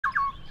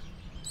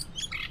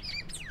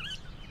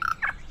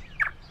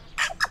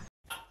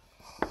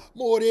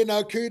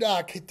Morena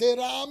kura, ki te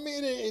rā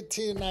mere e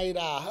tēnei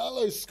rā.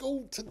 Hello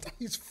school,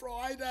 today's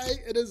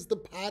Friday. It is the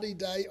party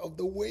day of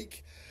the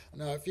week. I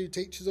know a few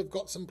teachers have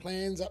got some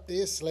plans up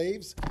their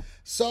sleeves.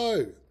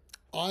 So,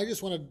 I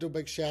just wanted to do a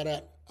big shout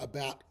out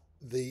about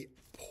the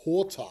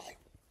portai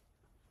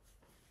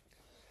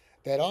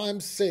that I'm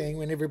seeing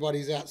when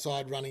everybody's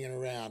outside running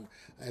around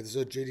as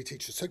a duty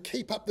teacher. So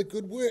keep up the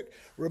good work.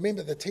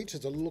 Remember, the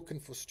teachers are looking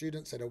for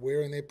students that are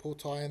wearing their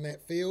portai in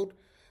that field,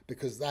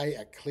 because they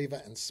are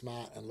clever and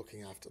smart and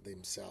looking after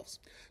themselves.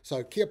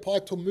 So kia pai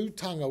tō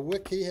mūtanga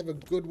wiki. Have a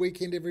good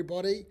weekend,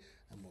 everybody,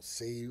 and we'll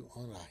see you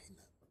on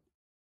Rahina.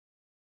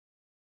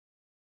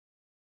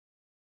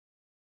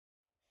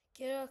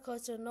 Kia ora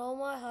koutou, nō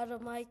mai, hara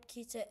mai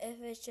ki te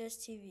FHS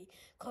TV,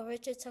 ko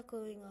Richard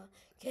Takuinga.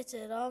 Ke te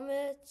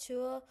rame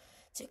tua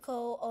te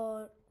kou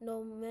o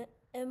no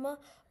Emma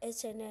e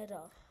tēnei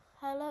rā.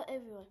 Hello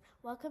everyone,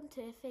 welcome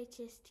to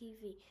FHS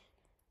TV.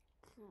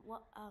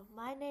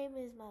 My name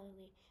is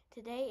Melanie.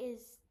 Today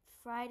is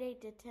Friday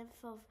the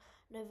 10th of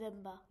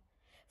November.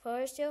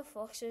 Forestier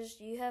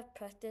Foxes, you have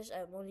practice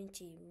at morning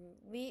tea.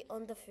 Meet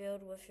on the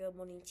field with your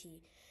morning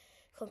tea.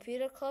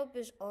 Computer club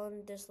is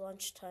on this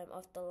lunchtime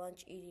after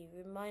lunch eating.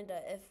 Reminder,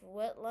 if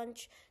wet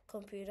lunch,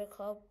 computer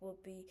club will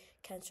be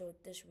cancelled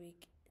this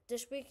week.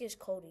 This week is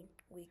coding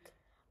week.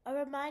 A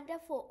reminder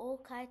for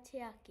all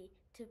kaitiaki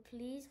to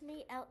please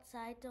meet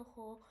outside the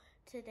hall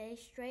today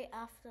straight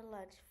after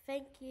lunch.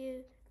 Thank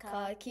you.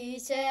 Ka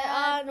kite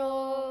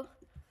anō.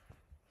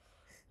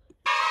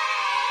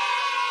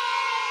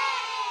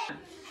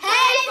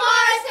 Hey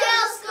Forest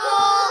Hill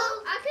School!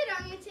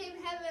 Akadanga team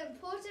have an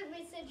important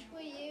message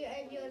for you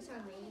and your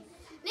tummies.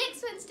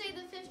 Next Wednesday,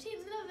 the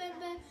 15th of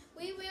November,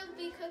 we will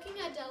be cooking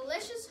a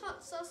delicious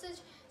hot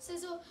sausage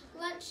sizzle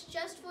lunch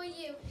just for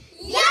you.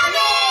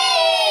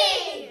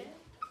 Yummy!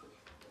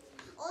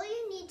 All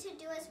you need to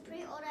do is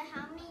pre-order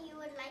how many you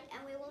would like,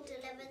 and we will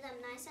deliver them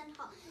nice and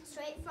hot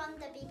straight from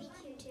the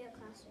BBQ to your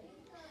classroom.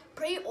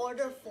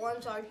 Pre-order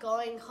forms are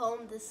going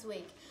home this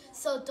week,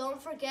 so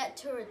don't forget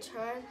to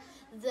return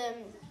them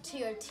to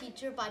your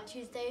teacher by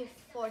Tuesday,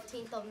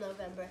 14th of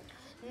November.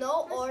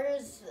 No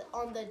orders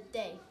on the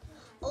day.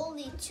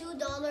 Only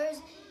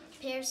 $2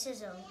 per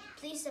sizzle.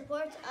 Please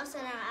support us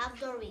in our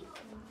outdoor week.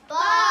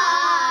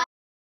 Bye!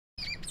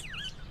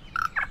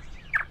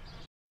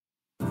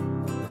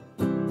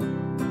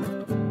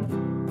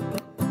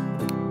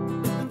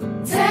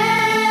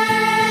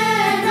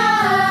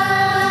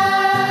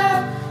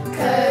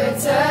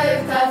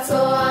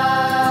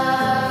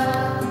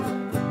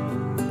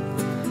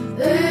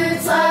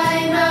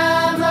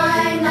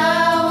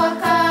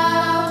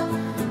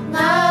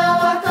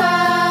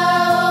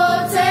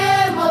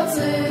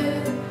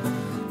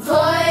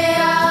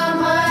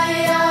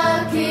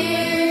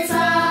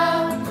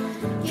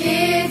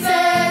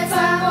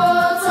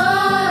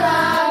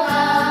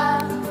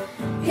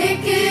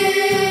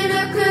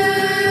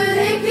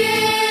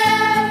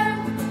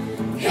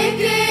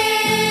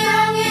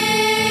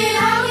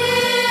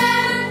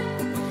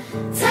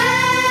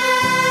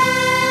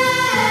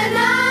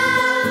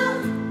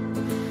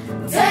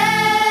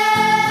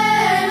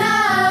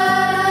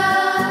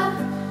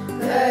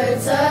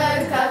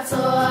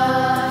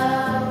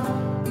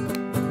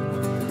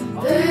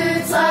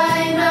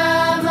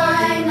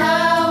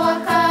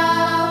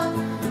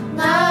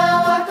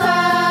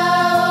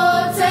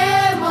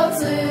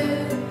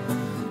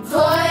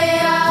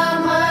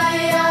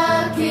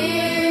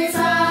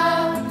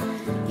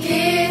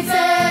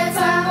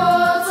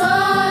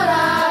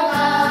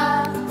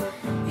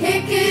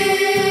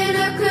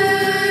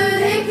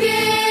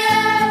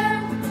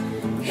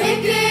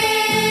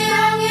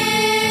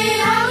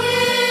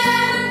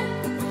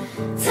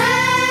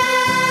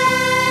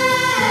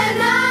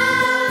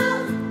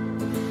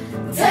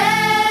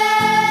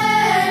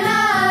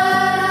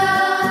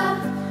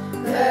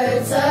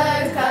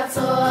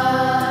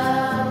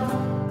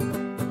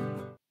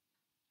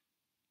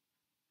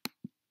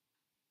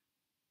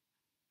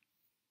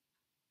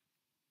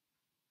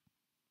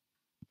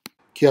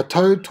 Kia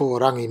tau tō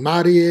rangi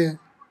Mārie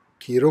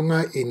ki runga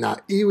i ngā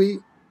iwi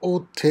o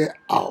te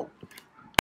ao.